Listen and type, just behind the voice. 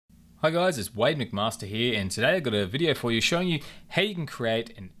Hi guys, it's Wade McMaster here, and today I've got a video for you showing you how you can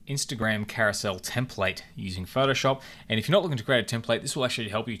create an Instagram carousel template using Photoshop. And if you're not looking to create a template, this will actually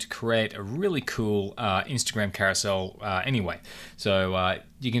help you to create a really cool Instagram carousel anyway. So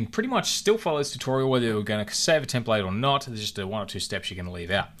you can pretty much still follow this tutorial whether you're going to save a template or not. There's just one or two steps you're going to leave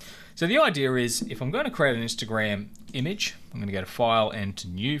out. So the idea is, if I'm going to create an Instagram image, I'm going to go to File and to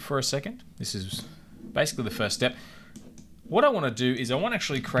New for a second. This is basically the first step. What I want to do is I want to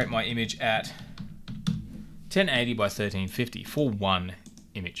actually create my image at 1080 by 1350 for one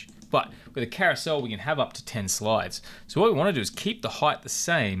image. But with a carousel, we can have up to 10 slides. So what we want to do is keep the height the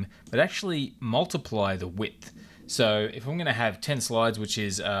same, but actually multiply the width. So if I'm going to have 10 slides, which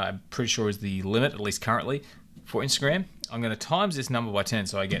is I'm pretty sure is the limit, at least currently, for Instagram, I'm going to times this number by 10,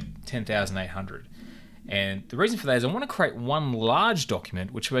 so I get 10,800. And the reason for that is I want to create one large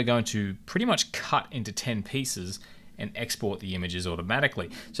document, which we're going to pretty much cut into 10 pieces and export the images automatically.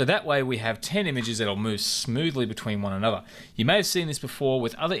 So that way we have 10 images that'll move smoothly between one another. You may have seen this before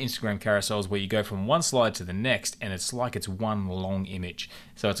with other Instagram carousels where you go from one slide to the next and it's like it's one long image.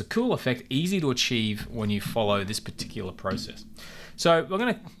 So it's a cool effect, easy to achieve when you follow this particular process. So we're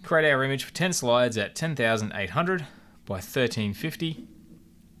going to create our image for 10 slides at 10,800 by 1350.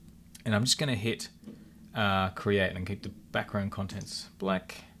 And I'm just going to hit create and keep the background contents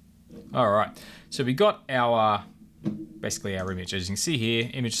black. All right, so we got our basically our image. As you can see here,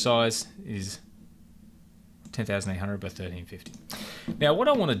 image size is 10,800 by 1350. Now what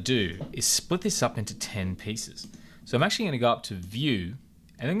I want to do is split this up into 10 pieces. So I'm actually going to go up to View,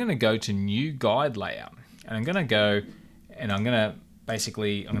 and I'm going to go to New Guide Layout. And I'm going to go, and I'm going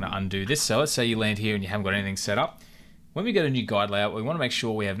to undo this. So let's say you land here and you haven't got anything set up. When we go to New Guide Layout, we want to make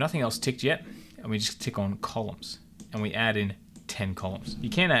sure we have nothing else ticked yet, and we just tick on Columns, and we add in 10 columns. You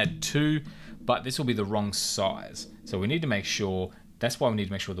can add 2, but this will be the wrong size. So we need to make sure, that's why we need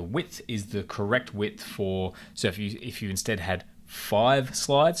to make sure the width is the correct width for, so if you instead had 5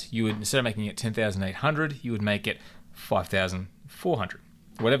 slides, you would, instead of making it 10,800, you would make it 5,400,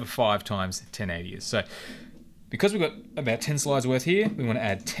 whatever 5 times 1080 is. So because we've got about 10 slides worth here, we want to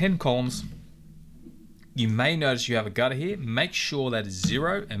add 10 columns. You may notice you have a gutter here. Make sure that is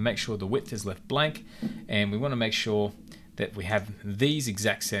 0 and make sure the width is left blank. And we want to make sure that we have these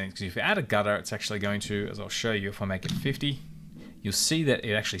exact settings, because if you add a gutter, it's actually going to, as I'll show you, if I make it 50, you'll see that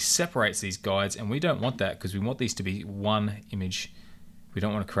it actually separates these guides, and we don't want that because we want these to be one image. We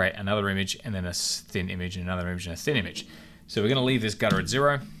don't want to create another image and then a thin image and another image and a thin image. So we're going to leave this gutter at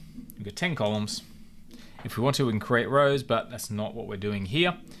 0. We've got 10 columns. If we want to, we can create rows, but that's not what we're doing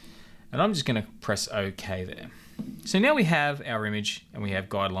here. And I'm just going to press OK there. So now we have our image and we have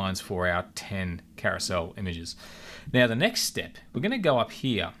guidelines for our 10 carousel images. Now the next step, we're going to go up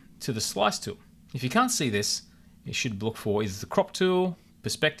here to the slice tool. If you can't see this, you should look for is the crop tool,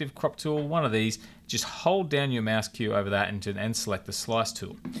 perspective crop tool, one of these. Just hold down your mouse cue over that and select the slice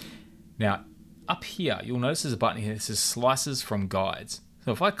tool. Now up here, you'll notice there's a button here that says slices from guides.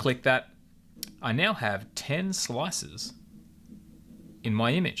 So if I click that, I now have 10 slices in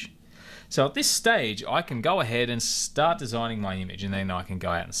my image. So at this stage, I can go ahead and start designing my image, and then I can go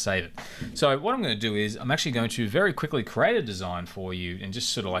out and save it. So what I'm going to do is I'm actually going to very quickly create a design for you and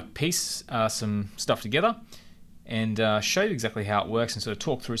just sort of like piece some stuff together and show you exactly how it works and sort of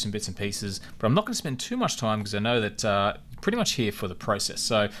talk through some bits and pieces. But I'm not going to spend too much time because I know that you're pretty much here for the process.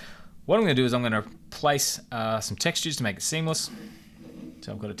 So what I'm going to do is I'm going to place some textures to make it seamless.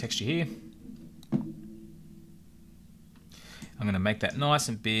 So I've got a texture here. I'm going to make that nice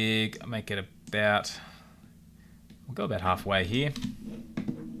and big. I'll make it about, we'll go about halfway here.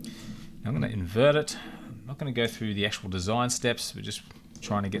 I'm going to invert it. I'm not going to go through the actual design steps. We're just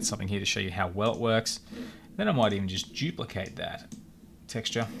trying to get something here to show you how well it works. Then I might even just duplicate that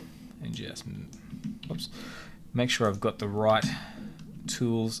texture and just, whoops, make sure I've got the right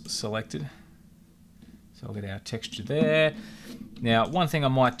tools selected. So I'll get our texture there. Now, one thing I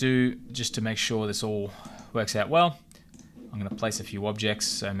might do just to make sure this all works out well, I'm going to place a few objects.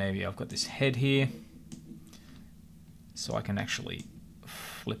 So maybe I've got this head here. So I can actually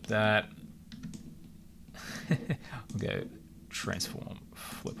flip that. I'll go transform,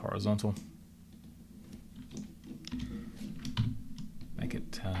 flip horizontal. Make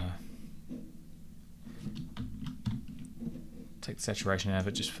it, take the saturation out of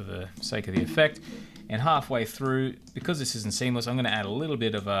it just for the sake of the effect. And halfway through, because this isn't seamless, I'm going to add a little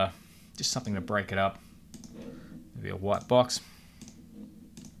bit of just something to break it up. Maybe a white box.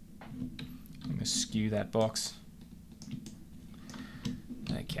 I'm going to skew that box.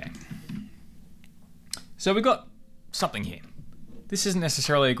 Okay. So we've got something here. This isn't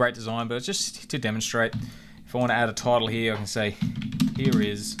necessarily a great design, but it's just to demonstrate. If I want to add a title here, I can say, here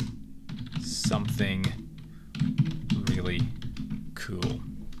is something really cool.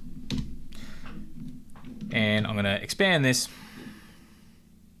 And I'm going to expand this.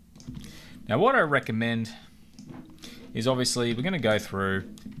 Now what I recommend is obviously we're going to go through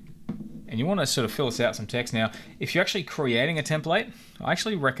and you want to sort of fill this out some text. Now, if you're actually creating a template, I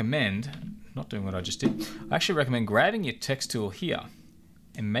actually recommend, not doing what I just did, I actually recommend grabbing your text tool here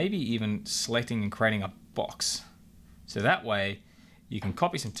and maybe even selecting and creating a box. So that way you can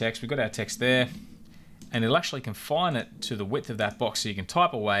copy some text. We've got our text there and it'll actually confine it to the width of that box so you can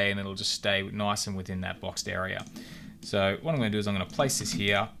type away and it'll just stay nice and within that boxed area. So what I'm going to do is I'm going to place this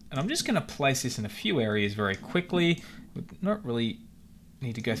here and I'm just going to place this in a few areas very quickly. We not really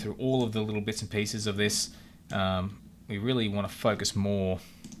need to go through all of the little bits and pieces of this. We really want to focus more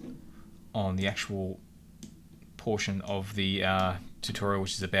on the actual portion of the tutorial,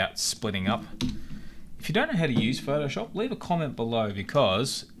 which is about splitting up. If you don't know how to use Photoshop, leave a comment below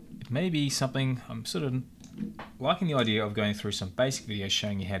because it may be something I'm sort of liking the idea of going through some basic videos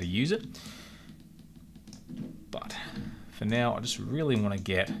showing you how to use it. But for now, I just really want to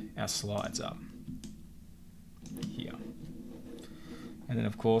get our slides up here. And then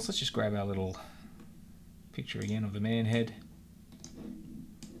of course, let's just grab our little picture again of the man head.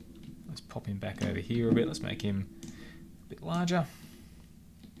 Let's pop him back over here a bit. Let's make him a bit larger.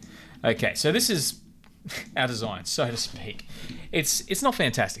 Okay, so this is our design, so to speak. It's not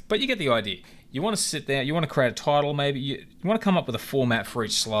fantastic, but you get the idea. You want to sit there, you want to create a title maybe, you want to come up with a format for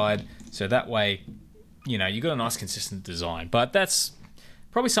each slide, so that way, you know, you've got a nice consistent design. But that's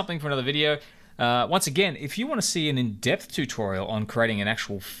probably something for another video. Once again, if you want to see an in-depth tutorial on creating an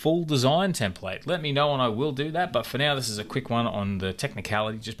actual full design template, let me know and I will do that. But for now, this is a quick one on the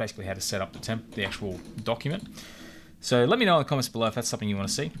technicality, just basically how to set up the actual document. So let me know in the comments below if that's something you want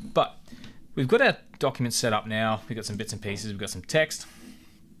to see. But we've got our document set up now. We've got some bits and pieces. We've got some text.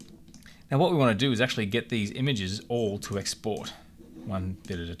 Now what we want to do is actually get these images all to export one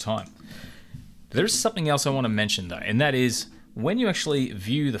bit at a time. There is something else I want to mention though, and that is when you actually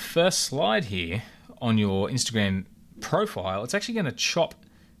view the first slide here on your Instagram profile, it's actually going to chop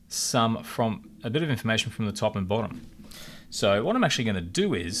a bit of information from the top and bottom. So what I'm actually going to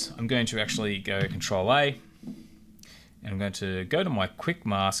do is I'm going to actually go Control A and I'm going to go to my quick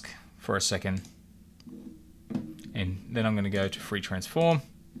mask for a second and then I'm going to go to free transform.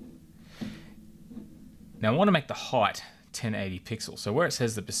 Now I want to make the height 1080 pixels. So where it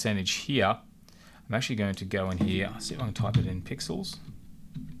says the percentage here, I'm actually going to go in here, see if I can type it in pixels.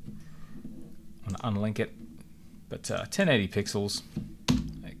 I'm going to unlink it, but 1080 pixels,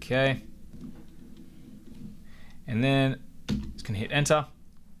 okay. And then just going to hit enter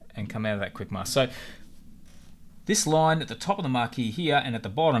and come out of that quick mask. So this line at the top of the marquee here and at the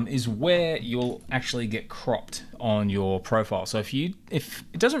bottom is where you'll actually get cropped on your profile. So if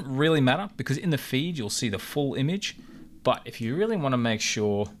it doesn't really matter because in the feed you'll see the full image, but if you really want to make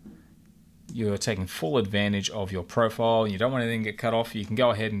sure you're taking full advantage of your profile and you don't want anything to get cut off, you can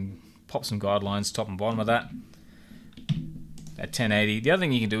go ahead and pop some guidelines top and bottom of that at 1080. The other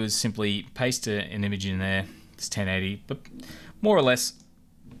thing you can do is simply paste an image in there. It's 1080, but more or less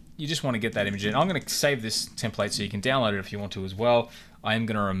you just want to get that image in. I'm going to save this template so you can download it if you want to as well. I am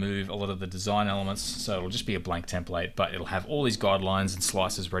going to remove a lot of the design elements, so it'll just be a blank template, but it'll have all these guidelines and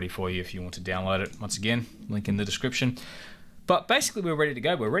slices ready for you if you want to download it. Once again, link in the description. But basically we're ready to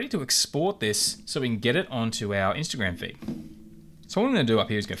go. We're ready to export this so we can get it onto our Instagram feed. So what I'm going to do up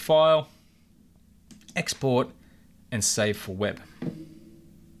here is go File, Export, and Save for Web.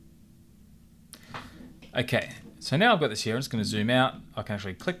 Okay, so now I've got this here. I'm just going to zoom out. I can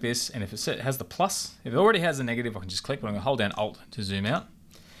actually click this, and if it has the plus, if it already has a negative, I can just click, but I'm going to hold down Alt to zoom out.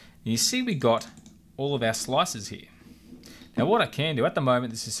 And you see we got all of our slices here. Now what I can do, at the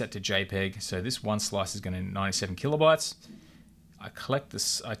moment this is set to JPEG, so this one slice is going to 97 kilobytes. I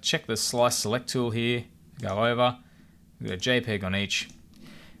check the slice select tool here, go over, we've got a JPEG on each.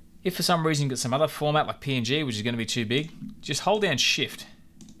 If for some reason you've got some other format like PNG, which is going to be too big, just hold down Shift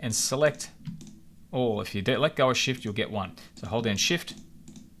and select all. If you let go of Shift, you'll get one. So hold down Shift,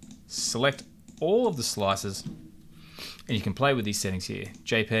 select all of the slices, and you can play with these settings here.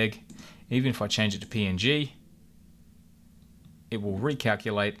 JPEG, even if I change it to PNG, it will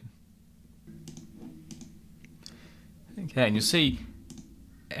recalculate. Okay, and you'll see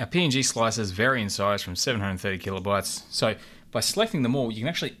our PNG slices vary in size from 730 kilobytes. So by selecting them all, you can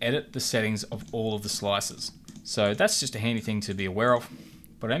actually edit the settings of all of the slices. So that's just a handy thing to be aware of.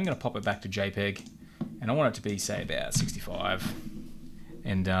 But I'm going to pop it back to JPEG, and I want it to be, say, about 65.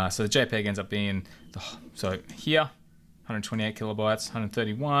 And so the JPEG ends up being, so here, 128 kilobytes,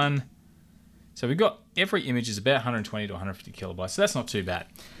 131. So we've got every image is about 120 to 150 kilobytes, so that's not too bad.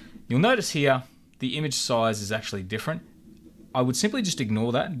 You'll notice here the image size is actually different. I would simply just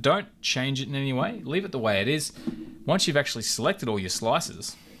ignore that. Don't change it in any way. Leave it the way it is. Once you've actually selected all your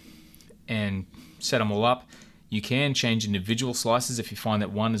slices and set them all up, you can change individual slices if you find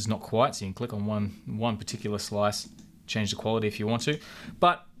that one is not quite. So you can click on one particular slice, change the quality if you want to.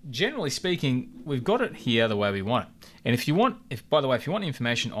 But generally speaking, we've got it here the way we want it. And if you want, by the way, if you want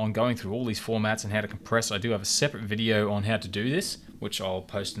information on going through all these formats and how to compress, I do have a separate video on how to do this, which I'll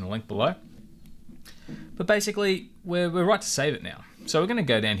post in the link below. But basically, we're right to save it now. So we're going to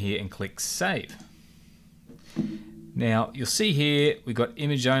go down here and click Save. Now, you'll see here, we've got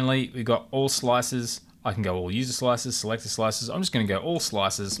image only, we've got all slices. I can go all user slices, selected slices. I'm just going to go all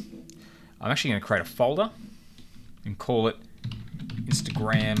slices. I'm actually going to create a folder and call it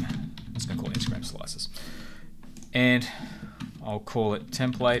Instagram. I'm just going to call it Instagram slices. And I'll call it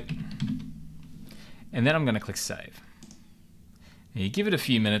template. And then I'm going to click Save. And you give it a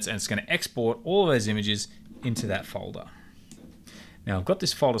few minutes and it's going to export all of those images into that folder. Now I've got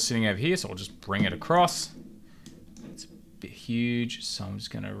this folder sitting over here, so I'll just bring it across. It's a bit huge, so I'm just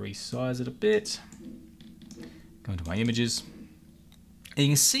going to resize it a bit. Go into my images. And you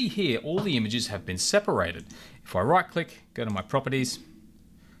can see here all the images have been separated. If I right click, go to my properties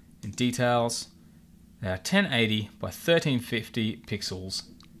and details, they are 1080 by 1350 pixels,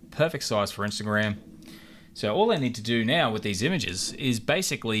 perfect size for Instagram. So all I need to do now with these images is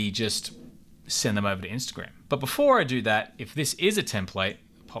basically just send them over to Instagram. But before I do that, if this is a template,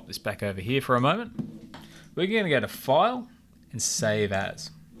 I'll pop this back over here for a moment. We're going to go to File and Save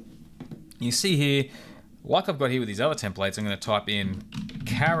As. You see here, like I've got here with these other templates, I'm going to type in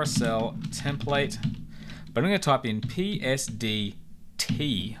Carousel template, but I'm going to type in PSD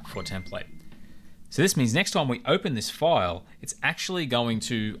T for template. So this means next time we open this file, it's actually going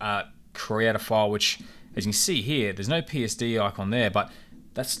to create a file which, as you can see here, there's no PSD icon there, but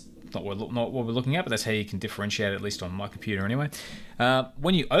that's not what we're looking at, but that's how you can differentiate it, at least on my computer anyway.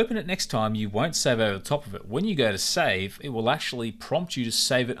 When you open it next time, you won't save over the top of it. When you go to save, it will actually prompt you to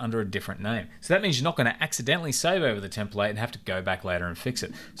save it under a different name. So that means you're not going to accidentally save over the template and have to go back later and fix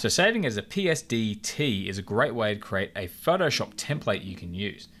it. So saving as a PSD-T is a great way to create a Photoshop template you can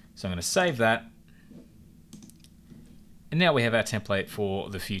use. So I'm going to save that. And now we have our template for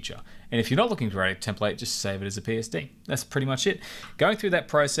the future. And if you're not looking to create a template, just save it as a PSD. That's pretty much it. Going through that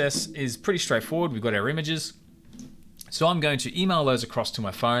process is pretty straightforward. We've got our images. So I'm going to email those across to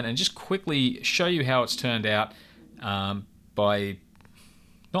my phone and just quickly show you how it's turned out by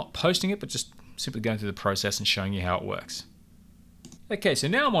not posting it, but just simply going through the process and showing you how it works. Okay, so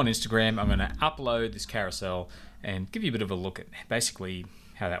now I'm on Instagram. I'm going to upload this carousel and give you a bit of a look at basically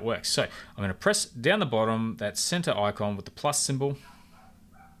how that works. So I'm going to press down the bottom, that center icon with the plus symbol.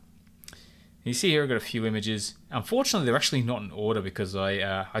 You see here I've got a few images. Unfortunately, they're actually not in order because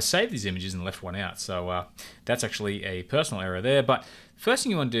I saved these images and left one out. So that's actually a personal error there. But first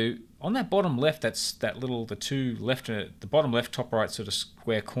thing you want to do, on that bottom left, that's that little, the two left, the bottom left, top right sort of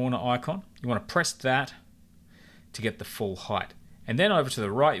square corner icon. You want to press that to get the full height. And then over to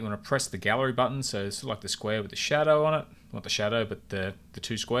the right, you want to press the gallery button. So it's sort of like the square with the shadow on it. Not the shadow, but the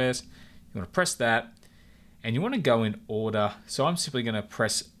two squares. You want to press that. And you want to go in order. So I'm simply going to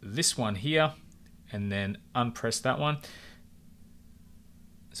press this one here and then unpress that one.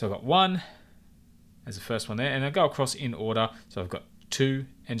 So I've got one as the first one there, and I go across in order. So I've got two,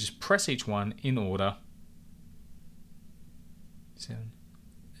 and just press each one in order. 7,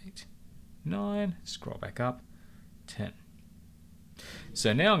 8, 9, scroll back up, 10.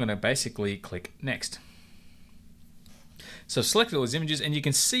 So now I'm going to basically click next. So I've selected all those images, and you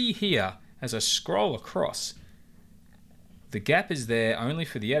can see here as I scroll across, the gap is there only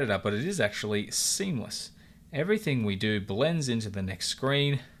for the editor, but it is actually seamless. Everything we do blends into the next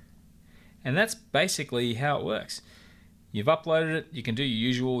screen, and that's basically how it works. You've uploaded it, you can do your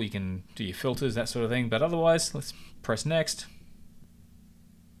usual, you can do your filters, that sort of thing, but otherwise, let's press next.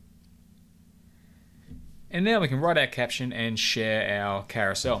 And now we can write our caption and share our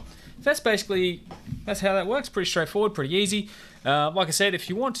carousel. That's how that works. Pretty straightforward, pretty easy. Like I said, if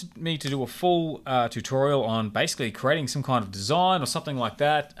you want me to do a full tutorial on basically creating some kind of design or something like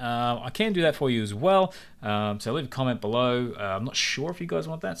that, I can do that for you as well. So leave a comment below. I'm not sure if you guys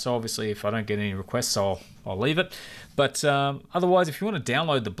want that, so obviously if I don't get any requests, I'll leave it. But otherwise, if you want to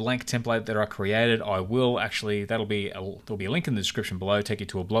download the blank template that I created, I will actually, there'll be a link in the description below, take you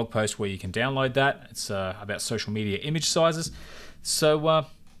to a blog post where you can download that. It's about social media image sizes. So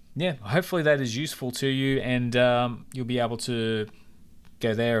yeah, hopefully that is useful to you, and you'll be able to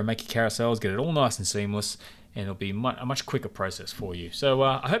go there and make your carousels, get it all nice and seamless, and it'll be a much quicker process for you. So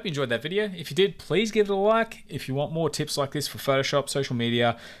I hope you enjoyed that video. If you did, please give it a like. If you want more tips like this for Photoshop, social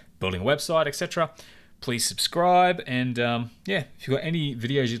media, building a website, etc. Please subscribe, and yeah, if you've got any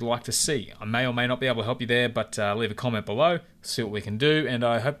videos you'd like to see, I may or may not be able to help you there, but leave a comment below, see what we can do, and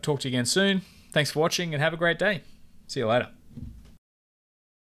I hope to talk to you again soon. Thanks for watching, and have a great day. See you later.